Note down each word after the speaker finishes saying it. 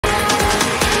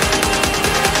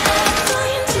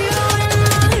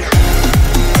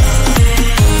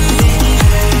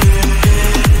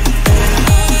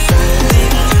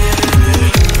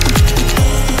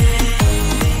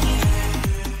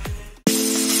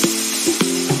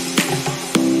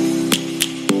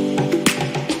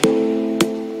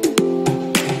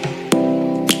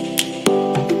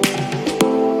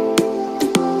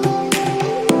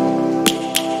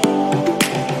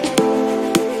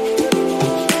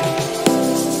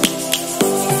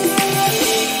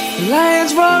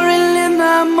lions roaring in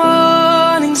the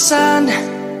morning sun,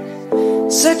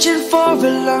 searching for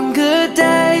a longer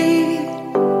day.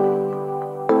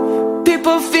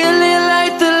 People feeling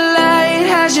like the light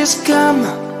has just come.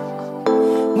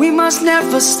 We must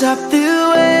never stop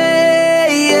the way.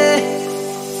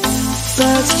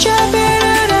 Birds jumping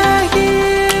and I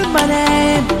hear my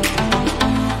name,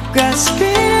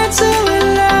 grasping into a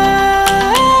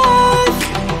life.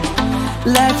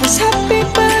 Life is happy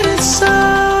but it's so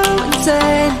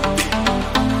insane.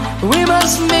 We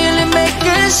must merely make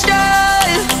a start.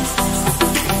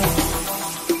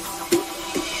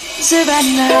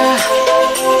 Savannah,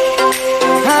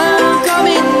 I'm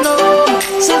coming home.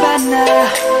 Savannah,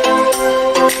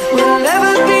 we'll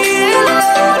never be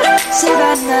alone.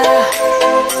 Savannah,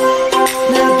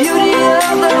 the beauty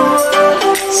of the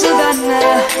world.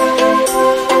 Savannah,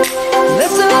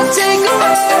 let's all take a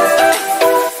walk.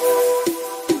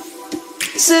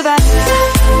 Savannah,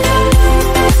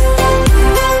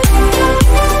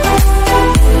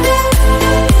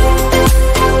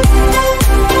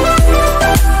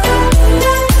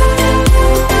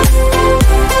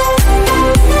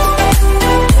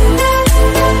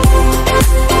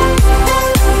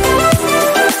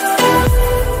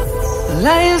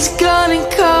 lion's gonna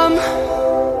come.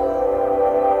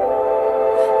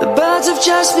 The birds have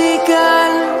just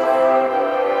begun.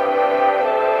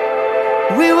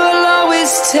 We will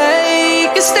always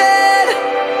take a stand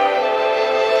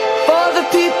for the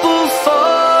people, for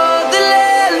the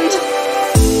land.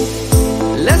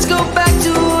 Let's go back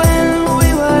to when we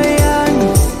were young.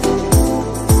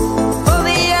 For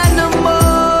the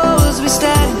animals we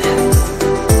stand.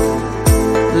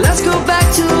 Let's go back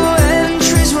to when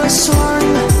trees were swung,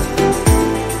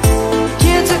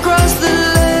 kids across the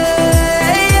land.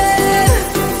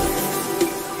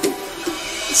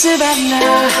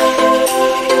 Savannah,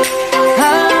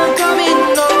 I'm coming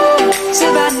home.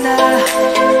 Savannah,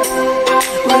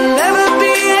 we'll never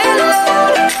be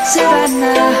alone.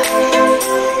 Savannah,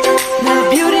 the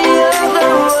beauty of the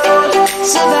world.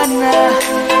 Savannah,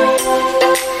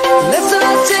 let's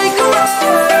all take a walk.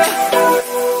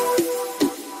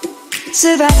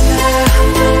 Savannah,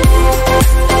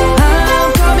 I'm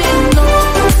coming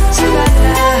home.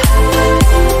 Savannah,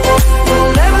 we'll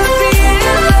never be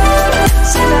alone.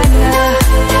 Savannah,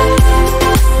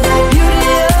 the beauty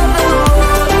of the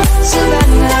world.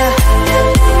 Savannah,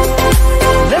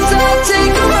 let's all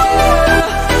take a walk.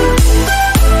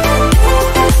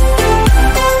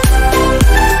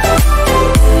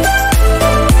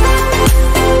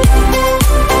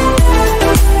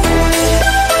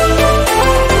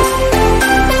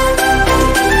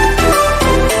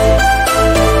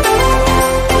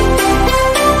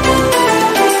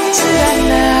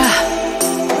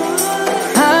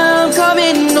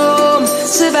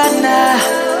 Savannah,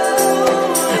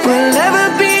 we'll never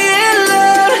be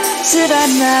alone.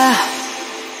 Savannah.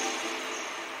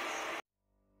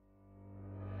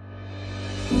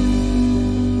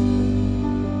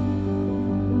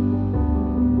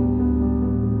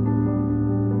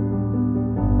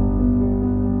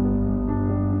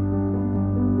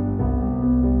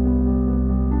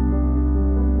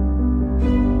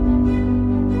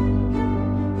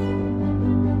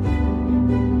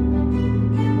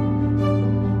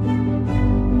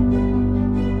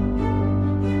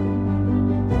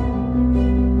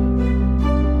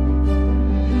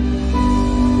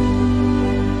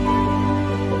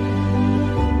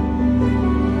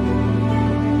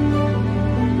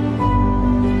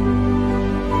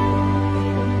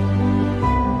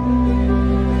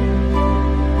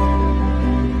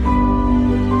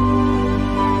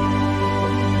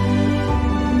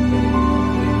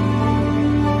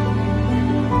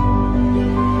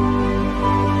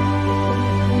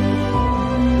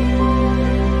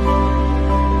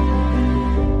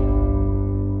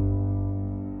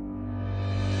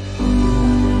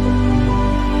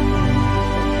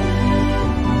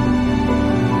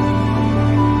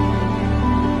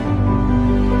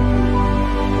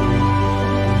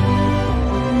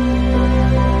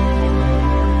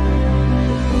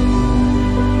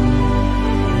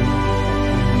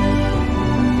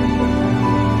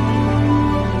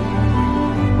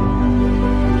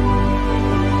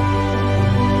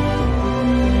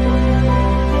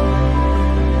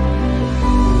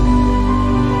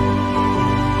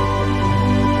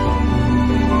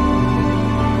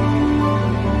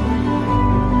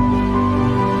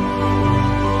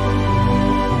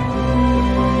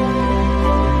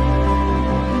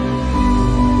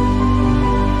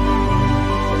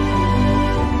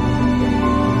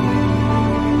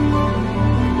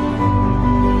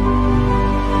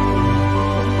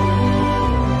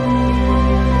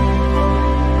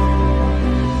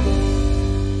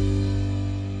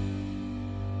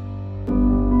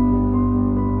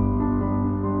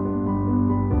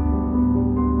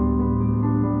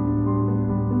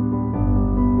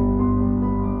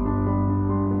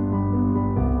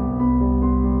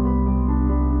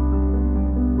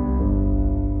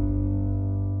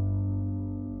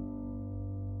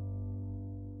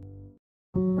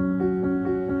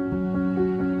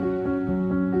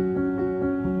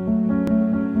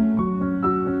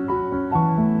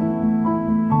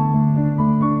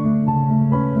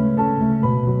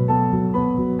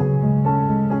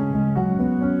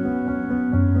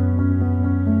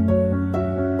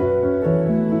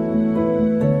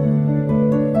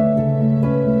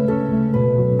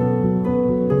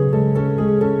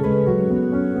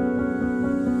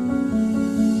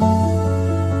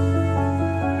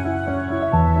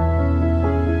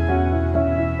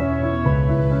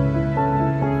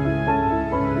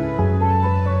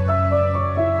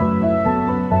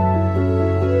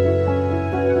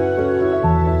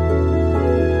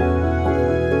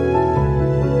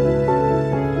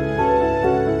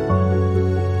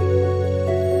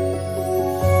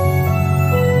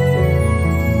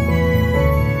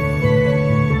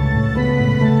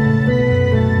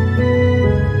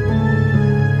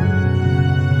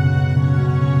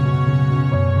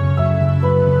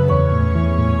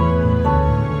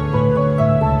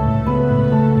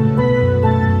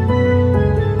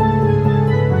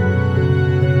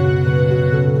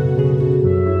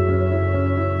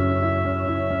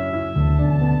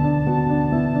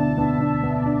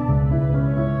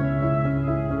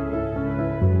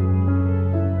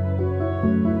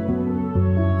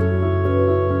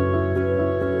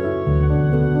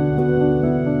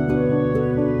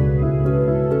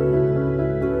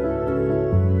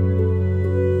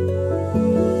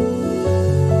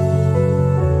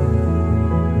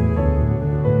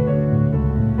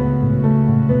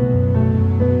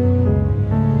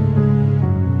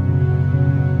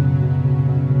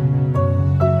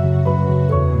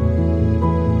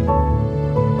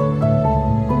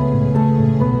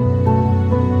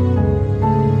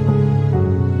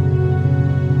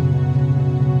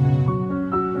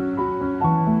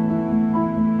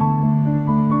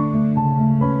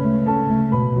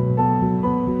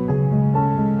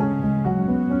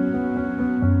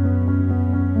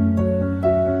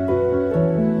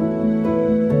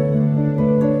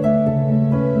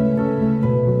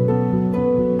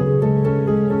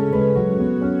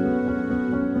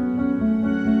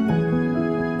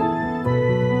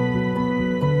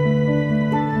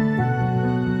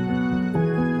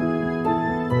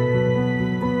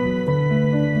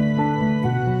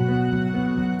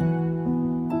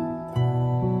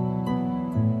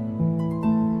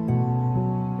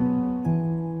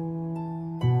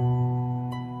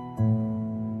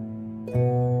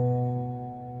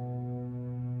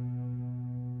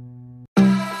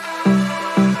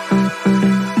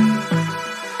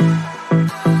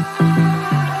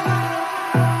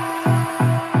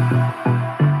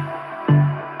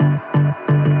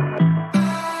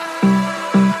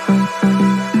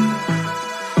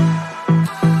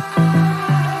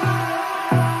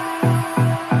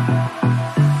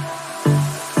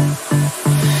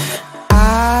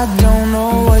 I don't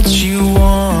know what you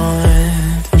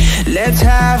want. Let's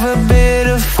have a bit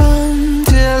of fun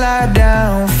till I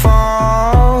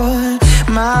downfall.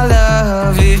 My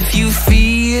love, if you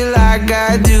feel like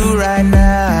I do right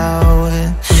now,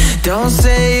 don't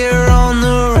say you're on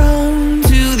the run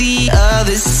to the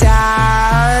other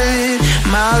side,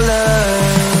 my love.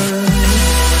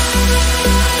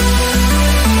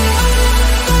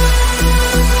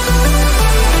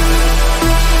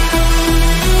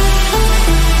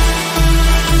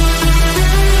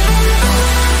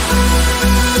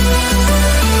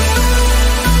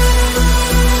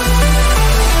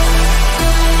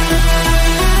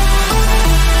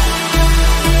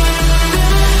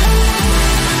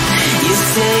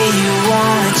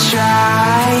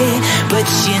 But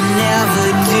you never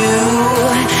do.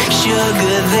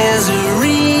 Sugar, there's a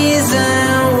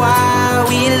reason why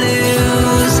we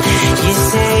lose. You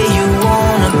say you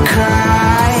wanna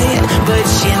cry, but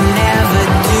you never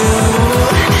do.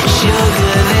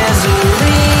 Sugar, there's a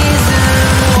reason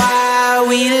why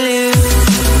we lose.